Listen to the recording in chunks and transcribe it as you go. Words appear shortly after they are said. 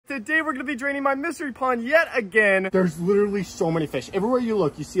Today we're gonna be draining my mystery pond yet again. There's literally so many fish. Everywhere you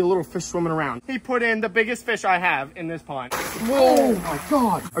look, you see a little fish swimming around. He put in the biggest fish I have in this pond. Whoa, my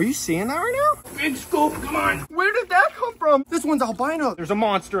God. Are you seeing that right now? Big scoop, come on. Where did that come from? This one's albino. There's a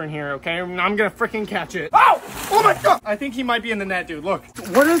monster in here, okay? I'm gonna freaking catch it. Oh! Oh my God! I think he might be in the net, dude. Look.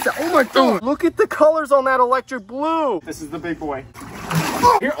 What is that? Oh my God. Look at the colors on that electric blue. This is the big boy.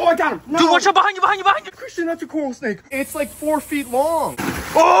 Oh, here, oh, I got him. No. Dude, watch out behind you, behind you, behind you. Christian, that's a coral snake. It's like 4 feet long.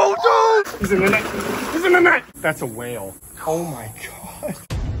 Oh, dude. He's in the net. He's in the net. That's a whale. Oh my God.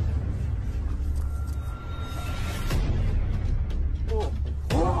 Oh.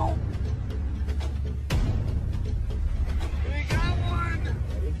 Oh. We got one.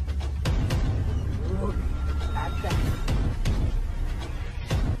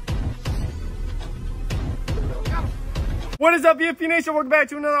 What is up, BFP Nation? Welcome back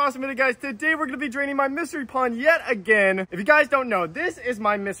to another awesome video, guys. Today we're going to be draining my mystery pond yet again. If you guys don't know, this is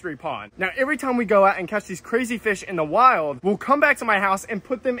my mystery pond. Now, every time we go out and catch these crazy fish in the wild, we'll come back to my house and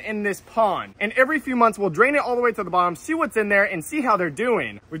put them in this pond. And every few months, we'll drain it all the way to the bottom, see what's in there, and see how they're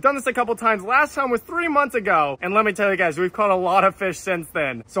doing. We've done this a couple times. Last time was 3 months ago. And let me tell you guys, we've caught a lot of fish since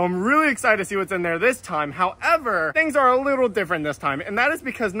then. So I'm really excited to see what's in there this time. However, things are a little different this time. And that is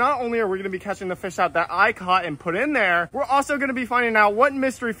because not only are we going to be catching the fish out that I caught and put in there, we're also going to be finding out what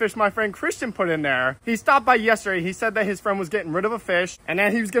mystery fish my friend Christian put in there. He stopped by yesterday. He said that his friend was getting rid of a fish and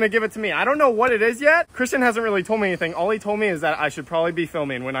then he was going to give it to me. I don't know what it is yet. Christian hasn't really told me anything. All he told me is that I should probably be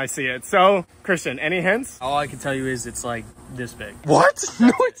filming when I see it. So, Christian, any hints? All I can tell you is it's like this big. What?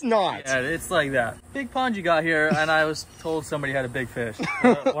 No, it's not. Yeah, it's like that. Big pond you got here, and I was told somebody had a big fish.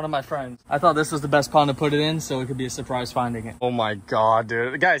 One of my friends. I thought this was the best pond to put it in, so it could be a surprise finding it. Oh my God,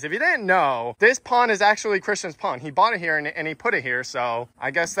 dude. Guys, if you didn't know, this pond is actually Christian's pond. He bought it here and he put it here, so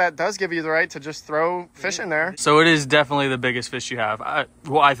I guess that does give you the right to just throw fish in there. So it is definitely the biggest fish you have.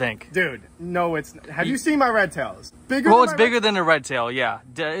 Well, I think. Dude, no, it's not. Have you seen my red tails? Bigger well, than it's bigger than a red tail, yeah.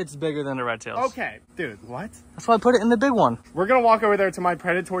 It's bigger than a red tail. Okay, dude, what? That's why I put it in the big one. We're gonna walk over there to my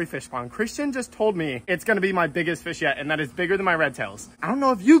predatory fish pond. Christian just told me it's gonna be my biggest fish yet, and that is bigger than my red tails. I don't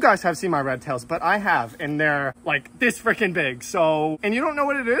know if you guys have seen my red tails, but I have, and they're like this freaking big. So, and you don't know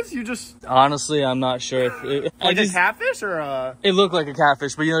what it is? You just... Honestly, I'm not sure if it... Like a catfish or a... It looked like a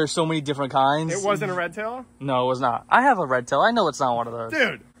catfish, but you know, there's so many different kinds. It wasn't a red tail? No, it was not. I have a red tail. I know it's not one of those.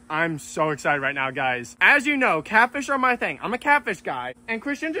 Dude. I'm so excited right now, guys. As you know, catfish are my thing. I'm a catfish guy. And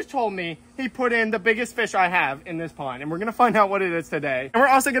Christian just told me he put in the biggest fish I have in this pond. And we're going to find out what it is today. And we're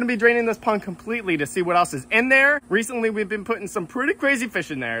also going to be draining this pond completely to see what else is in there. Recently, we've been putting some pretty crazy fish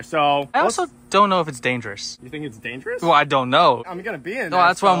in there. So I also don't know if it's dangerous. You think it's dangerous? Well, I don't know. I'm going to be in No, there,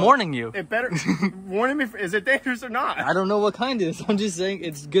 that's why I'm warning you. It better... warning me, is it dangerous or not? I don't know what kind it is. I'm just saying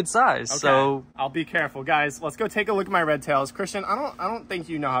it's good size. Okay. So I'll be careful, guys. Let's go take a look at my red tails. Christian, I don't think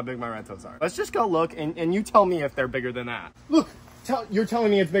you know how big my red tails are. Let's just go look and you tell me if they're bigger than that. Look, you're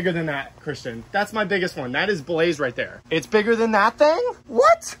telling me it's bigger than that, Christian. That's my biggest one. That is Blaze right there. It's bigger than that thing?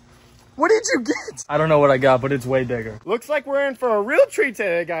 What? What did you get? I don't know what I got, but it's way bigger. Looks like we're in for a real treat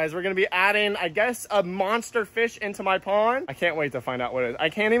today, guys. We're going to be adding, I guess, a monster fish into my pond. I can't wait to find out what it is. I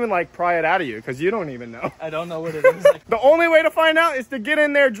can't even like pry it out of you because you don't even know. I don't know what it is. The only way to find out is to get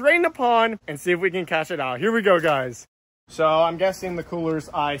in there, drain the pond, and see if we can catch it out. Here we go, guys. So I'm guessing the coolers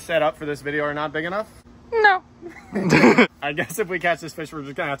I set up for this video are not big enough? No. I guess if we catch this fish, we're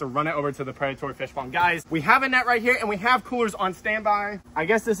just gonna have to run it over to the predatory fish pond. Guys, we have a net right here and we have coolers on standby. I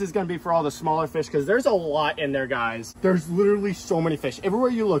guess this is gonna be for all the smaller fish because there's a lot in there, guys. There's literally so many fish. Everywhere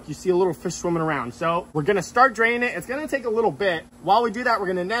you look, you see a little fish swimming around. So we're gonna start draining it. It's gonna take a little bit. While we do that, we're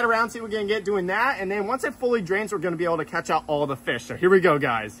gonna net around, see what we're gonna get doing that. And then once it fully drains, we're gonna be able to catch out all the fish. So here we go,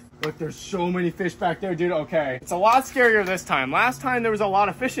 guys. Look, there's so many fish back there, dude. Okay. It's a lot scarier this time. Last time there was a lot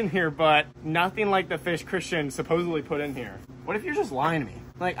of fish in here, but nothing like the fish Christian supposedly put in here. What if you're just lying to me?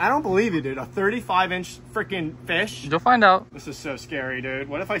 Like, I don't believe you, dude. A 35-inch freaking fish? You'll find out. This is so scary, dude.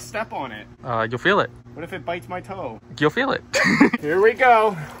 What if I step on it? You'll feel it. What if it bites my toe? You'll feel it. Here we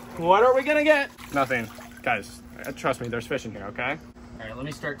go. What are we gonna get? Nothing. Guys, trust me, there's fish in here, okay? All right, let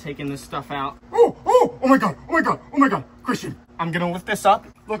me start taking this stuff out. Oh my God, oh my God, oh my God. Christian, I'm gonna lift this up.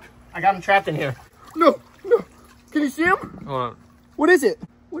 Look, I got him trapped in here. No. Can you see him? What is it?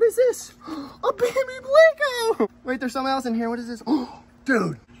 What is this? A baby Placo. Wait, there's something else in here. What is this? Oh,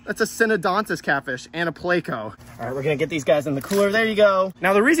 dude, that's a Synodontis catfish and a Placo. All right, we're gonna get these guys in the cooler. There you go.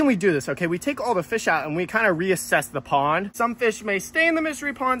 Now, the reason we do this, okay, we take all the fish out and we kind of reassess the pond. Some fish may stay in the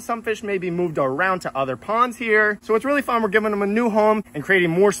mystery pond. Some fish may be moved around to other ponds here. So it's really fun. We're giving them a new home and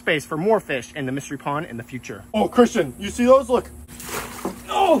creating more space for more fish in the mystery pond in the future. Oh, Christian, you see those? Look.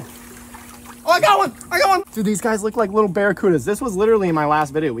 Oh, Oh, I got one. I got one. Dude, these guys look like little barracudas. This was literally in my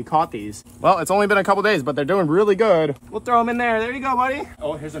last video. We caught these. Well, it's only been a couple days, but they're doing really good. We'll throw them in there. There you go, buddy.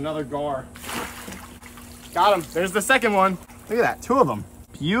 Oh, here's another gar. Got him. There's the second one. Look at that. 2 of them.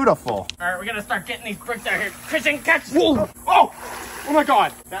 Beautiful. All right, we're gonna start getting these bricks out here. Christian, catch. Whoa. Oh, oh my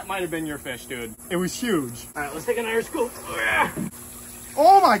God. That might have been your fish, dude. It was huge. All right, let's take another scoop.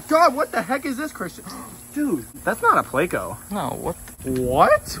 Oh my God, what the heck is this, Christian? Dude, that's not a Placo. No, what?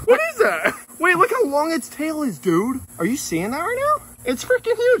 What? What is that? Wait, look how long its tail is, dude. Are you seeing that right now? It's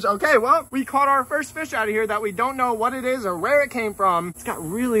freaking huge. Okay, well, we caught our first fish out of here that we don't know what it is or where it came from. It's got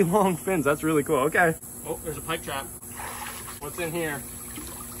really long fins. That's really cool. Okay. Oh, there's a pike trap. What's in here?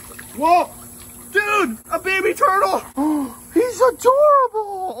 Whoa! Dude, a baby turtle. Oh, he's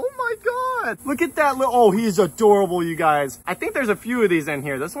adorable. Oh my God. Look at that little, oh, he's adorable, you guys. I think there's a few of these in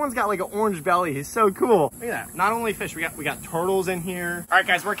here. This one's got like an orange belly. He's so cool. Look at that. Not only fish, we got turtles in here. All right,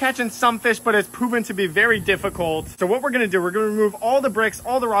 guys, we're catching some fish, but it's proven to be very difficult. So what we're gonna do, we're gonna remove all the bricks,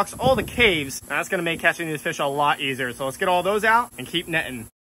 all the rocks, all the caves. And that's gonna make catching these fish a lot easier. So let's get all those out and keep netting.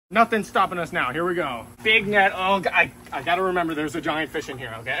 Nothing's stopping us now. Here we go. Big net. Oh, I gotta remember there's a giant fish in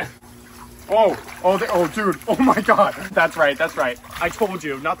here, okay? Oh, dude. Oh my God. That's right. That's right. I told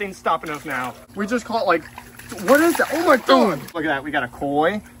you, nothing's stopping us now. We just caught like, what is that? Oh my God. Look at that. We got a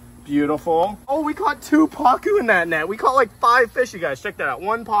koi. Beautiful. Oh, we caught 2 pacu in that net. We caught like 5 fish, you guys. Check that out.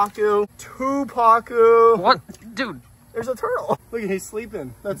 1 pacu, 2 pacu. What? Dude. There's a turtle. Look, he's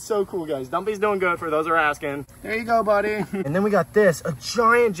sleeping. That's so cool, guys. Dumpy's doing good for those who are asking. There you go, buddy. And then we got this, a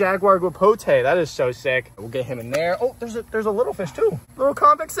giant jaguar guapote. That is so sick. We'll get him in there. Oh, there's a little fish too. Little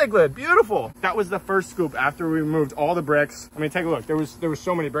convex cichlid. Beautiful. That was the first scoop after we removed all the bricks. I mean, take a look. There was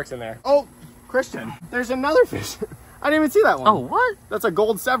so many bricks in there. Oh, Christian, there's another fish. I didn't even see that one. Oh, what? That's a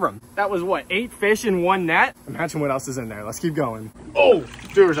gold sevrum. That was what, 8 fish in 1 net? Imagine what else is in there. Let's keep going. Oh,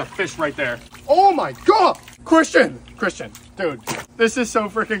 dude, there's a fish right there. Oh my God. Christian, dude, this is so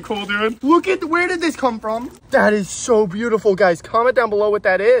freaking cool, dude. Look at, where did this come from? That is so beautiful, guys. Comment down below what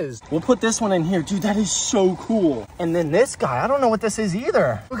that is. We'll put this one in here. Dude, that is so cool. And then this guy, I don't know what this is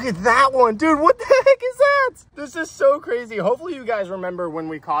either. Look at that one, dude. What the heck is that? This is so crazy. Hopefully you guys remember when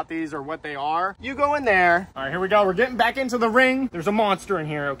we caught these or what they are. You go in there. All right, here we go. We're getting back into the ring. There's a monster in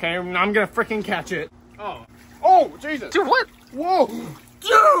here, okay? I'm gonna freaking catch it. Oh, Jesus. Dude, what? Whoa.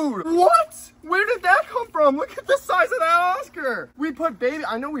 Dude, what? Where did that come from? Look at the size of that Oscar.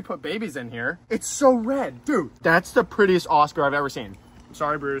 I know we put babies in here. It's so red. Dude, that's the prettiest Oscar I've ever seen. I'm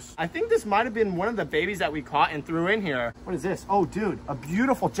sorry, Bruce. I think this might have been one of the babies that we caught and threw in here. What is this? Oh, dude, a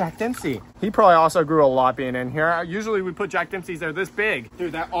beautiful Jack Dempsey. He probably also grew a lot being in here. Usually we put Jack Dempseys, they're this big.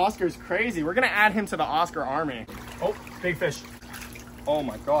 Dude, that Oscar's crazy. We're gonna add him to the Oscar army. Oh, big fish. Oh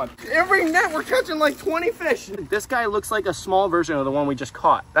my God. Every net we're catching like 20 fish. This guy looks like a small version of the one we just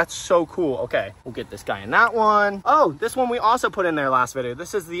caught. That's so cool. Okay, we'll get this guy in that one. Oh, this one we also put in there last video.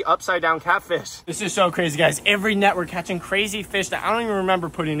 This is the upside down catfish. This is so crazy, guys. Every net we're catching crazy fish that I don't even remember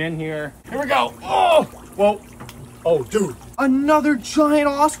putting in here. Here we go. Oh, whoa. Oh, dude, another giant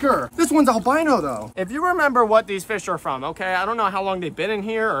Oscar. This one's albino though. If you remember what these fish are from, okay, I don't know how long they've been in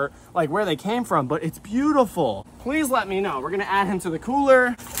here or like where they came from, but it's beautiful. Please let me know. We're gonna add him to the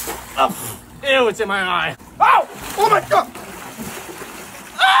cooler. Oh, ew, it's in my eye. Oh, oh my God.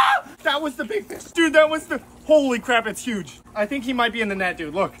 Ah! That was the big fish. Dude, that was the, holy crap, it's huge. I think he might be in the net,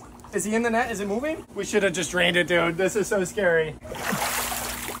 dude. Look, is he in the net? Is it moving? We should have just drained it, dude. This is so scary.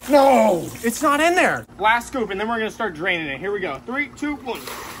 No, it's not in there. Last scoop, and then we're gonna start draining it. Here we go. 3, 2, 1.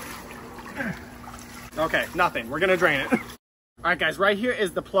 Okay, nothing. We're gonna drain it. All right, guys, right here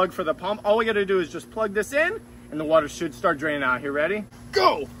is the plug for the pump. All we gotta do is just plug this in, and the water should start draining out. Here, ready?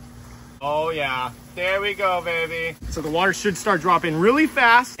 Go! Oh, yeah. There we go, baby. So the water should start dropping really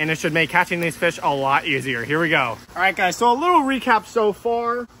fast, and it should make catching these fish a lot easier. Here we go. All right, guys, so a little recap so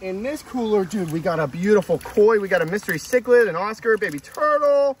far. In this cooler, dude, we got a beautiful koi. We got a mystery cichlid, an Oscar, baby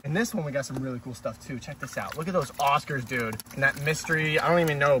turtle. And this one, we got some really cool stuff, too. Check this out. Look at those Oscars, dude. And that mystery, I don't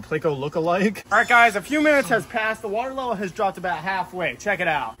even know, Placo look-alike. All right, guys, a few minutes has passed. The water level has dropped about halfway. Check it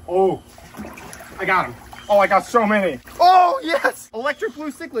out. Oh, I got him. Oh, I got so many. Oh, yes. Electric blue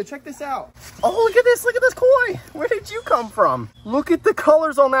cichlid. Check this out. Oh, look at this. Look at this koi. Where did you come from? Look at the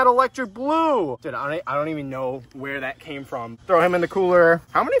colors on that electric blue. Dude, I don't even know where that came from. Throw him in the cooler.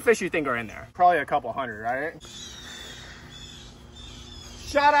 How many fish do you think are in there? Probably a couple hundred, right?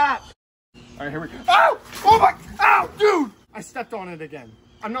 Shut up. All right, here we go. Oh, oh my, ow, dude. I stepped on it again.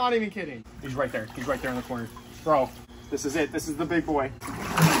 I'm not even kidding. He's right there. He's right there in the corner. Bro, this is it. This is the big boy.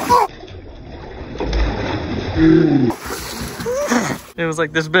 Oh. It was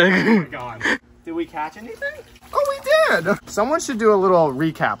like this big. Oh my God. Did we catch anything? Oh, we did. Someone should do a little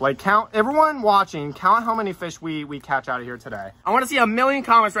recap. Like count, everyone watching, count how many fish we catch out of here today. I want to see 1 million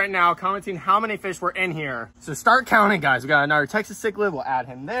comments right now commenting how many fish were in here. So start counting, guys. We got another Texas cichlid. We'll add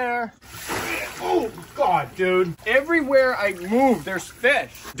him there. Oh, God, dude. Everywhere I move, there's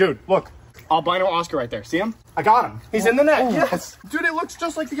fish. Dude, look. Albino Oscar right there. See him? I got him. He's in the net. Yes. Dude, it looks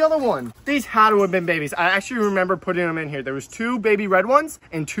just like the other one. These had to have been babies. I actually remember putting them in here. There was 2 baby red ones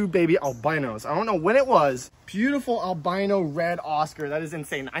and 2 baby albinos. I don't know when it was. Beautiful albino red Oscar. That is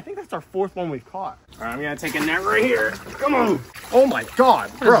insane. I think that's our 4th one we've caught. All right, I'm going to take a net right here. Come on. Oh my God,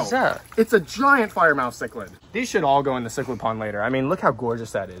 bro. What is that? It's a giant firemouth cichlid. These should all go in the cichlid pond later. I mean, look how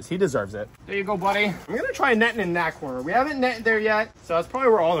gorgeous that is. He deserves it. There you go, buddy. I'm going to try netting in that corner. We haven't netted there yet, so that's probably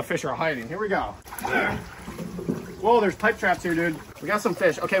where all the fish are hiding. Here we go. There. Whoa, there's pipe traps here, dude. We got some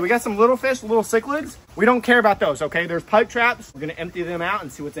fish. Okay, we got some little fish, little cichlids. We don't care about those, okay? There's pipe traps. We're gonna empty them out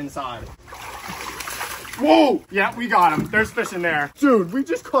and see what's inside. Whoa! Yeah, we got them. There's fish in there. Dude, we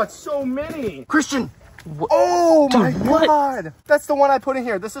just caught so many. Christian! Oh my God! That's the one I put in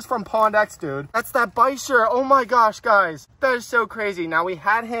here. This is from Pond X, dude. That's that bichir. Oh my gosh, guys. That is so crazy. Now, we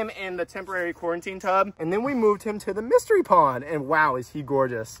had him in the temporary quarantine tub, and then we moved him to the mystery pond. And wow, is he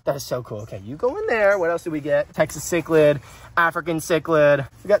gorgeous. That is so cool. Okay, you go in there. What else do we get? Texas cichlid, African cichlid.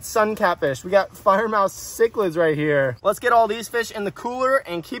 We got sun catfish. We got firemouth cichlids right here. Let's get all these fish in the cooler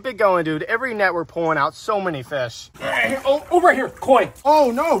and keep it going, dude. Every net we're pulling out so many fish. Oh, over here, koi.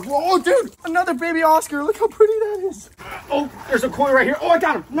 Oh no. Oh, dude, another baby Oscar. Look how pretty that is. Oh, there's a koi right here. Oh, I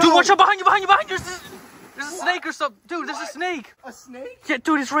got him. No. Dude, watch out behind you, behind you, behind you. There's a snake or something. Dude, there's a snake. A snake? Yeah,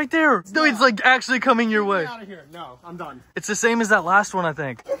 dude, it's right there. Dude, it's like actually coming your way. Get out of here. No, I'm done. It's the same as that last one, I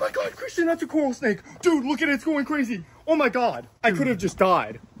think. Oh my God, Christian, that's a coral snake. Dude, look at it, it's going crazy. Oh my God, I could have just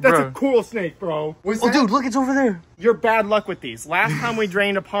died. That's a coral snake, bro. Oh, dude, look, it's over there. You're bad luck with these. Last time we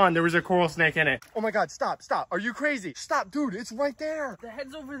drained a pond, there was a coral snake in it. Oh my God, stop, stop. Are you crazy? Stop, dude, it's right there. The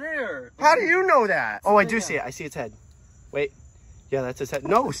head's over there. How do you know that? Oh, I do see it. I see its head. Wait. Yeah, that's its head.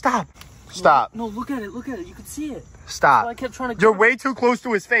 No, stop. Stop. No, look at it. Look at it. You can see it. Stop. I kept trying to. You're way too close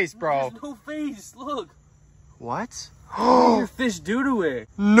to his face, bro. There's no face. Look. What? What did your fish do to it?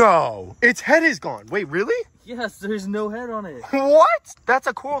 No. Its head is gone. Wait, really? Yes, there's no head on it. What? That's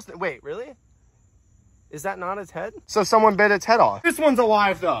a coral snake. Wait, really? Is that not its head? So someone bit its head off. This one's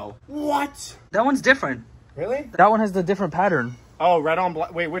alive, though. What? That one's different. Really? That one has the different pattern. Oh, red on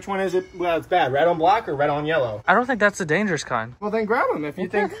black. Wait, which one is it? Well, it's bad. Red on black or red on yellow? I don't think that's the dangerous kind. Well, then grab them if you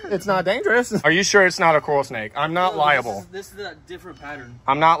think it's not dangerous. Are you sure it's not a coral snake? I'm not liable. This is a different pattern.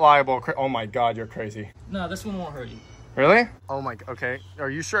 I'm not liable. Oh my God, you're crazy. No, this one won't hurt you. Really? Oh my, okay. Are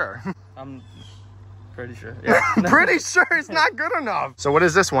you sure? I'm pretty sure. Yeah. Pretty sure it's not good enough. So what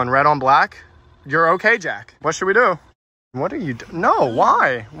is this one? Red on black? You're okay, Jack. What should we do? What are you doing? No,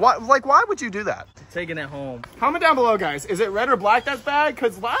 why? What? Like, why would you do that? Taking it home. Comment down below, guys. Is it red or black that's bad?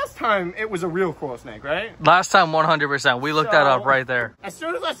 Because last time it was a real coral snake, right? Last time, 100%. We looked that up right there. As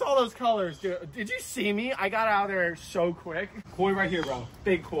soon as I saw those colors, dude, did you see me? I got out of there so quick. Koi right here, bro.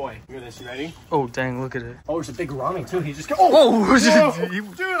 Big koi. Look at this. You ready? Oh, dang. Look at it. Oh, there's a big gourami, too. He just... Oh!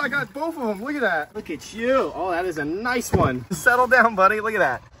 Dude, I got both of them. Look at that. Look at you. Oh, that is a nice one. Settle down, buddy. Look at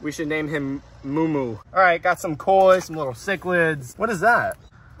that. We should name him Moo. All right, got some koi, some little cichlids. What is that?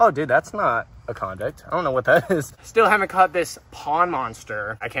 Oh, dude, that's not a convict. I don't know what that is. Still haven't caught this pond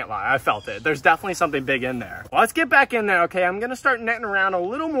monster. I can't lie, I felt it. There's definitely something big in there. Well, let's get back in there, okay? I'm gonna start netting around a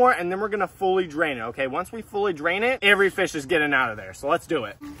little more and then we're gonna fully drain it, okay? Once we fully drain it, every fish is getting out of there. So let's do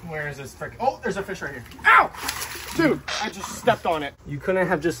it. Where is this frick? Oh, there's a fish right here. Ow! Dude, I just stepped on it. You couldn't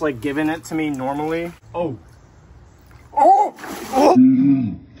have just like given it to me normally. Oh. Oh! Oh!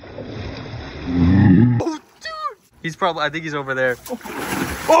 Oh, dude! He's probably, I think he's over there.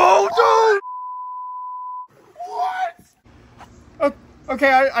 Oh, dude! What?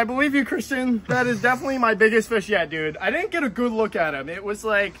 Okay, I believe you, Christian. That is definitely my biggest fish yet, dude. I didn't get a good look at him. It was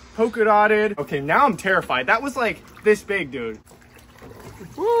like polka dotted. Okay, now I'm terrified. That was like this big, dude.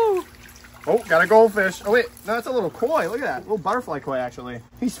 Woo! Oh, got a goldfish. Oh, wait. No, that's a little koi. Look at that. Little butterfly koi, actually.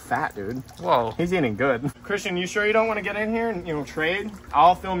 He's fat, dude. Whoa. He's eating good. Christian, you sure you don't want to get in here and, you know, trade?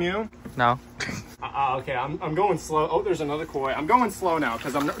 I'll film you. No. Okay, I'm going slow. Oh, there's another koi. I'm going slow now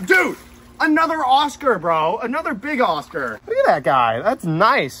because I'm... Dude! Another Oscar, bro. Another big Oscar. Look at that guy. That's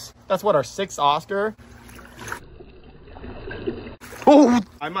nice. That's what, our 6th Oscar? Oh!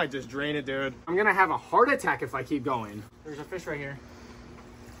 I might just drain it, dude. I'm going to have a heart attack if I keep going. There's a fish right here.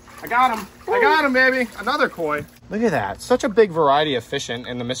 I got him. I got him, baby. Another koi. Look at that. Such a big variety of fish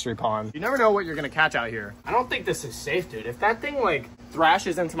in the mystery pond. You never know what you're going to catch out here. I don't think this is safe, dude. If that thing, like,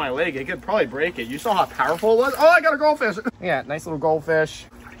 thrashes into my leg, it could probably break it. You saw how powerful it was? Oh, I got a goldfish. Yeah, nice little goldfish.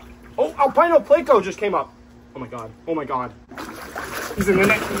 Oh, albino pleco just came up. Oh my God. Oh my God. He's in the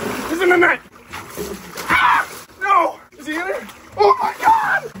net. He's in the net. Ah! No. Is he in it? Oh my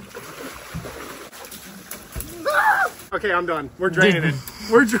God. Ah! Okay, I'm done. We're draining it.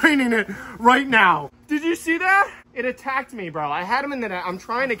 We're draining it right now. Did you see that? It attacked me, bro. I had him in the net. I'm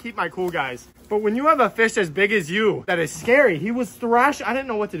trying to keep my cool, guys. But when you have a fish as big as you, that is scary. He was thrashed. I didn't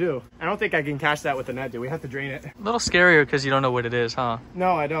know what to do. I don't think I can catch that with the net, dude. We have to drain it. A little scarier because you don't know what it is, huh?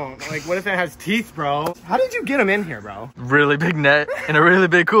 No, I don't. Like, what if it has teeth, bro? How did you get him in here, bro? Really big net and a really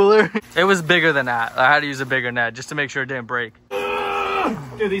big cooler. It was bigger than that. I had to use a bigger net just to make sure it didn't break.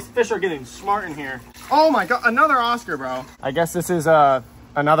 Dude, these fish are getting smart in here. Oh my God, another Oscar, bro. I guess this is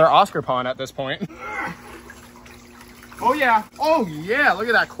another Oscar pond at this point. Oh yeah, look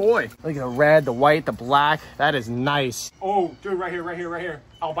at that koi. Look at the red, the white, the black. That is nice. Oh, dude, right here.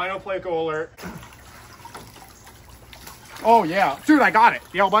 Albino pleco alert. Oh yeah, dude, I got it.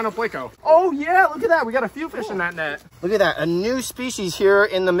 The albino pleco. Oh yeah, look at that. We got a few fish in that net. Look at that, a new species here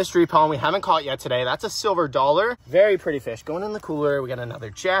in the mystery pond we haven't caught yet today. That's a silver dollar. Very pretty fish. Going in the cooler, we got another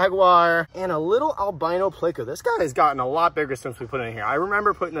jaguar and a little albino pleco. This guy has gotten a lot bigger since we put it in here. I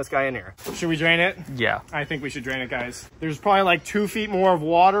remember putting this guy in here. Should we drain it? Yeah. I think we should drain it, guys. There's probably like 2 feet more of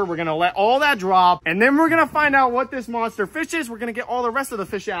water. We're gonna let all that drop and then we're gonna find out what this monster fish is. We're gonna get all the rest of the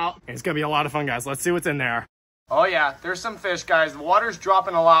fish out. And it's gonna be a lot of fun, guys. Let's see what's in there. Oh yeah, there's some fish, guys. The water's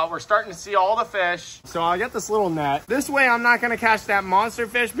dropping a lot. We're starting to see all the fish. So I'll get this little net. This way I'm not gonna catch that monster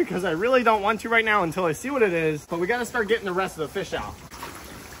fish because I really don't want to right now until I see what it is. But we gotta start getting the rest of the fish out.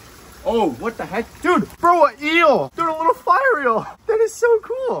 Oh, what the heck? Dude, bro, an eel. Dude, a little fire eel. That is so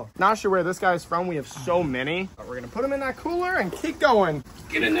cool. Not sure where this guy's from. We have so many. But we're gonna put him in that cooler and keep going.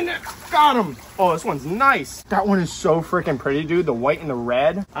 Get in the net. Got him. Oh, this one's nice. That one is so freaking pretty, dude. The white and the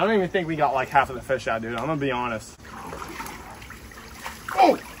red. I don't even think we got like half of the fish out, dude. I'm gonna be honest.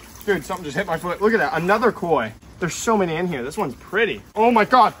 Oh, dude, something just hit my foot. Look at that, another koi. There's so many in here. This one's pretty. Oh my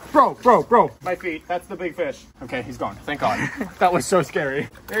God, bro. My feet, that's the big fish. Okay, he's gone, thank God. That was so scary.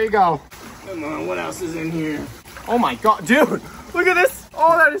 There you go. Come on, what else is in here? Oh my God, dude, look at this.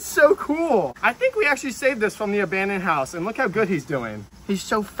 Oh, that is so cool. I think we actually saved this from the abandoned house and look how good he's doing. He's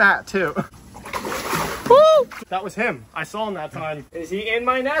so fat too. Woo! That was him. I saw him that time. Is he in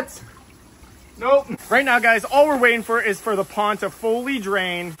my net? Nope. Right now, guys, all we're waiting for is for the pond to fully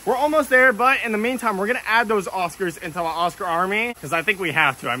drain. We're almost there, but in the meantime, we're gonna add those Oscars into the Oscar army because I think we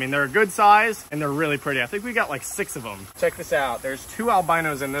have to. I mean, they're a good size and they're really pretty. I think we got like 6 of them. Check this out. There's 2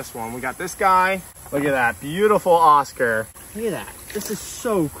 albinos in this one. We got this guy. Look at that, beautiful Oscar. Look at that. This is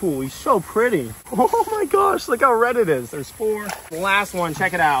so cool. He's so pretty. Oh my gosh, look how red it is. There's 4. The last one,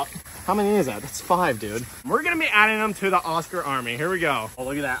 check it out. How many is that? That's 5, dude. We're gonna be adding them to the Oscar army. Here we go. Oh,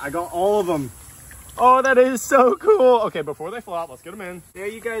 look at that. I got all of them. Oh, that is so cool. Okay, before they flop, let's get them in. There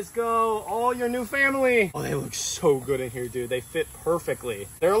you guys go. All your new family. Oh, they look so good in here, dude. They fit perfectly.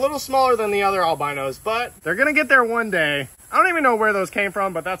 They're a little smaller than the other albinos, but they're gonna get there one day. I don't even know where those came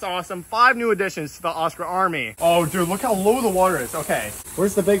from, but that's awesome. 5 new additions to the Oscar army. Oh, dude, look how low the water is. Okay,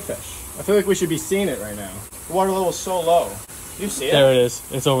 where's the big fish? I feel like we should be seeing it right now. The water level is so low. You see it? There it is.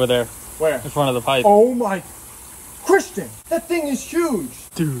 It's over there. Where? In front of the pipe. Oh my, Christian, that thing is huge.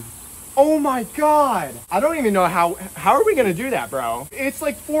 Dude. Oh my God. I don't even know how are we gonna do that, bro? It's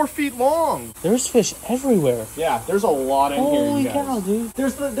like 4 feet long. There's fish everywhere. Yeah, there's a lot in here, Holy you guys. cow, dude.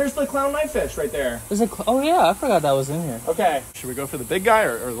 There's the clown knifefish right there. There's oh yeah, I forgot that was in here. Okay, should we go for the big guy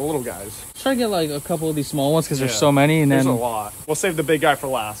or the little guys? Try to get like a couple of these small ones because there's so many, and there's then a lot. We'll save the big guy for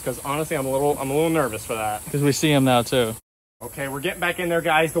last because honestly, I'm a little nervous for that. Because we see him now too. Okay, we're getting back in there,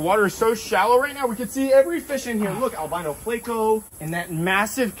 guys. The water is so shallow right now. We can see every fish in here. Look, albino pleco and that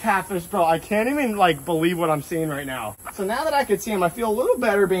massive catfish, bro. I can't even like believe what I'm seeing right now. So now that I can see him, I feel a little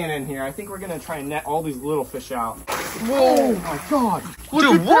better being in here. I think we're gonna try and net all these little fish out. Whoa, my God. Look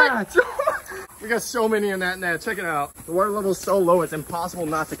at that. We got so many in that net. Check it out. The water level is so low, it's impossible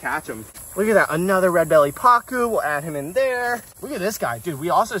not to catch them. Look at that, another red belly pacu. We'll add him in there. Look at this guy. Dude, we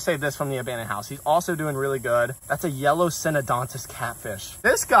also saved this from the abandoned house. He's also doing really good. That's a yellow synodontis catfish.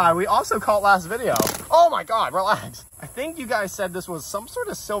 This guy we also caught last video. Oh my God, relax. I think you guys said this was some sort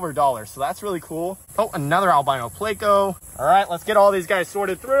of silver dollar, so that's really cool. Oh, another albino pleco. All right, let's get all these guys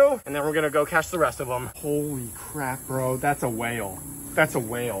sorted through, and then we're gonna go catch the rest of them. Holy crap, bro, that's a whale. That's a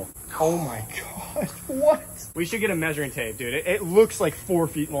whale. Oh my God, what? We should get a measuring tape, dude. It looks like 4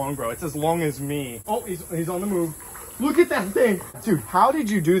 feet long, bro. It's as long as me. Oh, he's on the move. Look at that thing. Dude, how did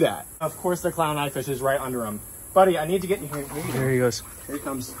you do that? Of course the clown knifefish is right under him. Buddy, I need to get you here. There he goes. Here he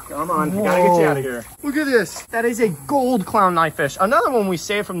comes. Come on, I gotta get you out of here. Look at this. That is a gold clown knifefish. Another one we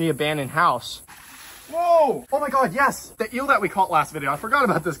saved from the abandoned house. Whoa! Oh my God, yes. The eel that we caught last video. I forgot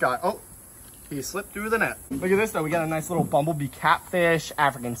about this guy. Oh, he slipped through the net. Look at this though, we got a nice little bumblebee catfish,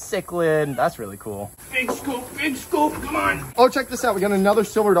 African cichlid. That's really cool. Big scoop, come on. Oh, check this out, we got another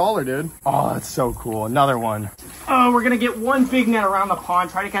silver dollar, dude. Oh, that's so cool, another one. Oh, we're gonna get one big net around the pond,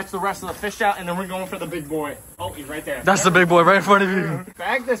 try to catch the rest of the fish out, and then we're going for the big boy. Oh, he's right there. That's the big boy right in front of you.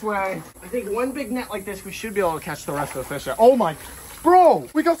 Back this way. I think one big net like this, we should be able to catch the rest of the fish out. Oh my, bro,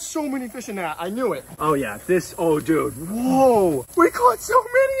 we got so many fish in that. I knew it. Oh yeah, this, oh dude, whoa. We caught so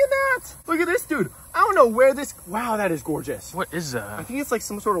many in that. Look at this, dude. I don't know where this, wow, that is gorgeous. What is that? I think it's like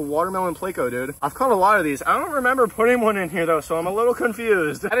some sort of watermelon Placo, dude. I've caught a lot of these. I don't remember putting one in here though, so I'm a little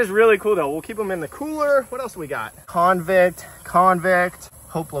confused. That is really cool though. We'll keep them in the cooler. What else do we got? Convict,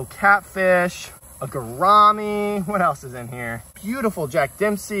 Hoplo catfish, a gourami. What else is in here? Beautiful Jack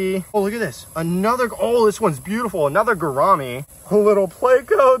Dempsey. Oh, look at this. Another, oh, this one's beautiful. Another gourami. A little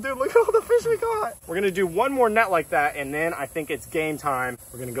Placo, dude. Look at all the fish we got. We're gonna do one more net like that, and then I think it's game time.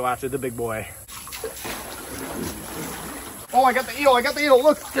 We're gonna go after the big boy. Oh, I got the eel,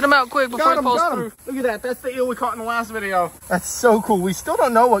 look. Get him out quick before he falls through. Look at that, that's the eel we caught in the last video. That's so cool. We still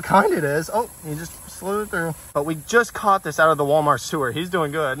don't know what kind it is. Oh, he just slid through. But we just caught this out of the Walmart sewer. He's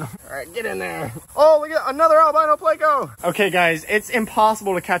doing good. All right, get in there. Oh, look at another albino Placo. Okay, guys, it's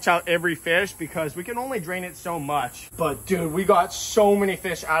impossible to catch out every fish because we can only drain it so much. But dude, we got so many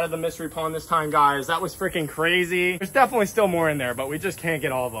fish out of the mystery pond this time, guys. That was freaking crazy. There's definitely still more in there, but we just can't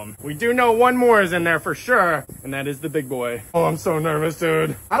get all of them. We do know one more is in there for sure, and that is the big boy. Oh, I'm so nervous,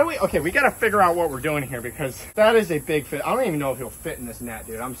 dude. How do we, okay, we gotta figure out what we're doing here because that is a big fish. I don't even know if he'll fit in this net,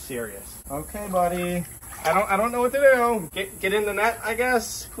 dude. I'm serious. Okay, buddy. I don't know what to do. Get in the net, I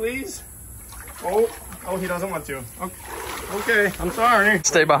guess, please. Oh, he doesn't want to. Okay, I'm sorry.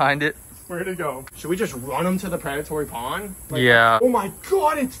 Stay behind it. Where'd it go? Should we just run him to the predatory pond? Like, yeah. Oh my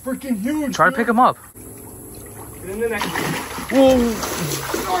God, it's freaking huge. Try to pick him up. Get in the net. Whoa.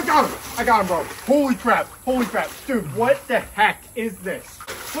 Oh, I got him, bro. Holy crap. Dude, what the heck is this?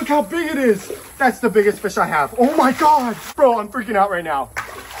 Look how big it is. That's the biggest fish I have. Oh my God. Bro, I'm freaking out right now.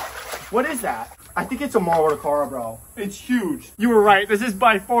 What is that? I think it's a Marwatakara, bro. It's huge. You were right. This is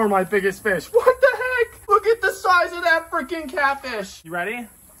by far my biggest fish. What the heck? Look at the size of that freaking catfish. You ready?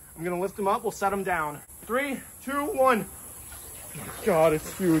 I'm gonna lift him up. We'll set him down. 3, 2, 1. God,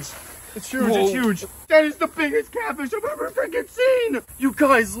 it's huge. It's huge. Whoa. It's huge. That is the biggest catfish I've ever freaking seen. You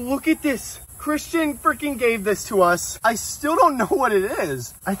guys, look at this. Christian freaking gave this to us. I still don't know what it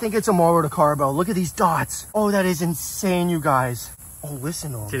is. I think it's a Marwatakara, bro. Look at these dots. Oh, that is insane, you guys. Oh,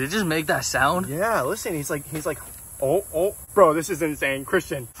 listen to him. Did it just make that sound? Yeah, listen, he's like, oh, bro, this is insane.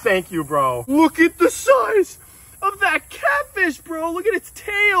 Christian, thank you, bro. Look at the size of that catfish, bro. Look at its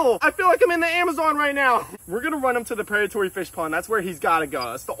tail. I feel like I'm in the Amazon right now. We're gonna run him to the predatory fish pond. That's where he's gotta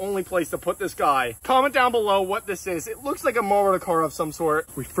go. That's the only place to put this guy. Comment down below what this is. It looks like a Marwatakara of some sort.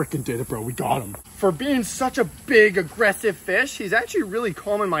 We freaking did it, bro. We got him. For being such a big, aggressive fish, he's actually really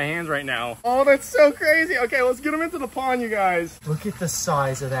calm in my hands right now. Oh, that's so crazy. Okay, let's get him into the pond, you guys. Look at the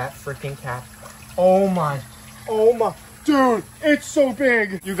size of that freaking cat. Oh my. Dude, it's so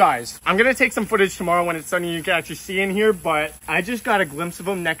big. You guys, I'm gonna take some footage tomorrow when it's sunny. You can actually see in here, but I just got a glimpse of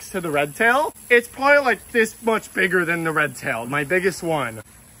him next to the red tail. It's probably like this much bigger than the red tail, my biggest one.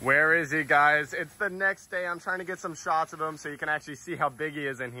 Where is he, guys? It's the next day. I'm trying to get some shots of him so you can actually see how big he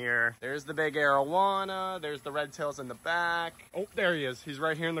is in here. There's the big arowana. There's the red tails in the back. Oh, there he is. He's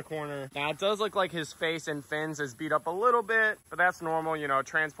right here in the corner. Now, it does look like his face and fins is beat up a little bit, but that's normal, you know,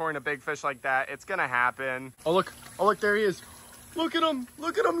 transporting a big fish like that. It's gonna happen. Oh, look, there he is. Look at him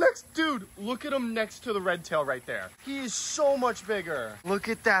next, dude. Look at him next to the red tail right there. He is so much bigger. Look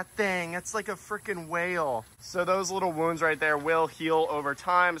at that thing. It's like a freaking whale. So those little wounds right there will heal over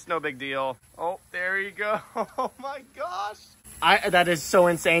time. It's no big deal. Oh, there you go. Oh my gosh. That is so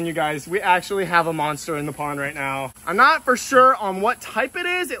insane, you guys. We actually have a monster in the pond right now. I'm not for sure on what type it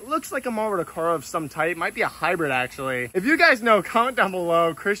is. It looks like a Marwatakara of some type. Might be a hybrid, actually. If you guys know, comment down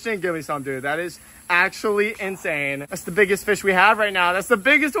below. Christian, give me some, dude. That is actually insane. That's the biggest fish we have right now. That's the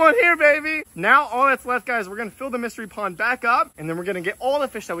biggest one here, baby. Now all that's left, guys, we're gonna fill the mystery pond back up, and then we're gonna get all the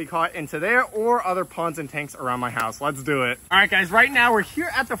fish that we caught into there or other ponds and tanks around my house. Let's do it. All right, guys, right now we're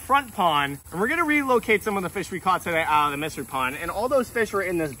here at the front pond, and we're gonna relocate some of the fish we caught today out of the mystery pond, and all those fish are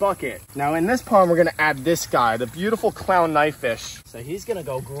in this bucket. Now in this pond, we're gonna add this guy, the beautiful clown knife fish. So he's gonna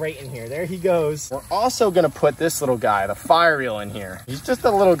go great in here. There he goes. We're also gonna put this little guy, the fire eel, in here. He's just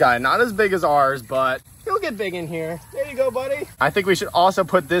a little guy, not as big as ours, but he'll get big in here. There you go, buddy. I think we should also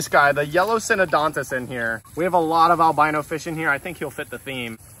put this guy, the yellow synodontus, in here. We have a lot of albino fish in here. I think he'll fit the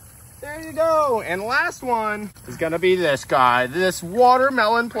theme. There you go. And last one is gonna be this guy, this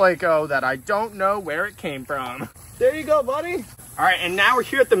watermelon Placo that I don't know where it came from. There you go, buddy. All right, and now we're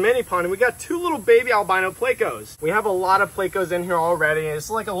here at the mini pond, and we got 2 little baby albino plecos. We have a lot of plecos in here already. It's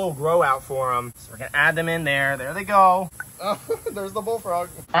like a little grow out for them. So we're gonna add them in there. There they go. Oh, there's the bullfrog.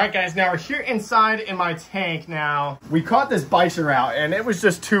 All right, guys, now we're here inside in my tank now. We caught this bichir out, and it was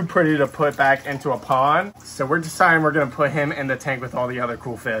just too pretty to put back into a pond. So we're deciding we're gonna put him in the tank with all the other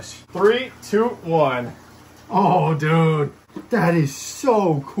cool fish. 3, 2, 1. Oh, dude. That is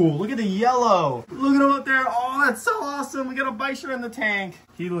so cool. Look at the yellow. Look at him up there. Oh, that's so awesome. We got a bichir in the tank.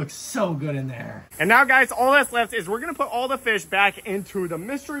 He looks so good in there. And now, guys, all that's left is we're going to put all the fish back into the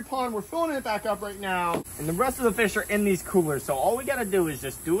mystery pond. We're filling it back up right now. And the rest of the fish are in these coolers. So all we got to do is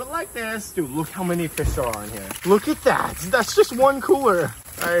just do it like this. Dude, look how many fish there are in here. Look at that. That's just one cooler.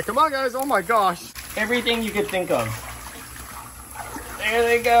 All right, come on, guys. Oh, my gosh. Everything you could think of. There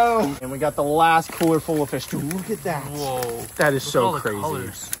they go. And we got the last cooler full of fish. Dude, look at that. Whoa. That is so crazy.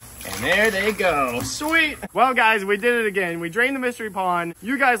 And there they go. Sweet. Well, guys, we did it again. We drained the mystery pond.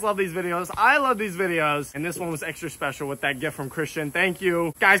 You guys love these videos. I love these videos. And this one was extra special with that gift from Christian. Thank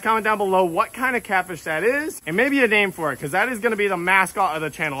you. Guys, comment down below what kind of catfish that is. And maybe a name for it, because that is going to be the mascot of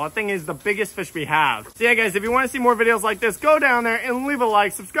the channel. That thing is the biggest fish we have. So yeah, guys, if you want to see more videos like this, go down there and leave a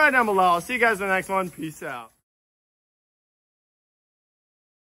like. Subscribe down below. I'll see you guys in the next one. Peace out.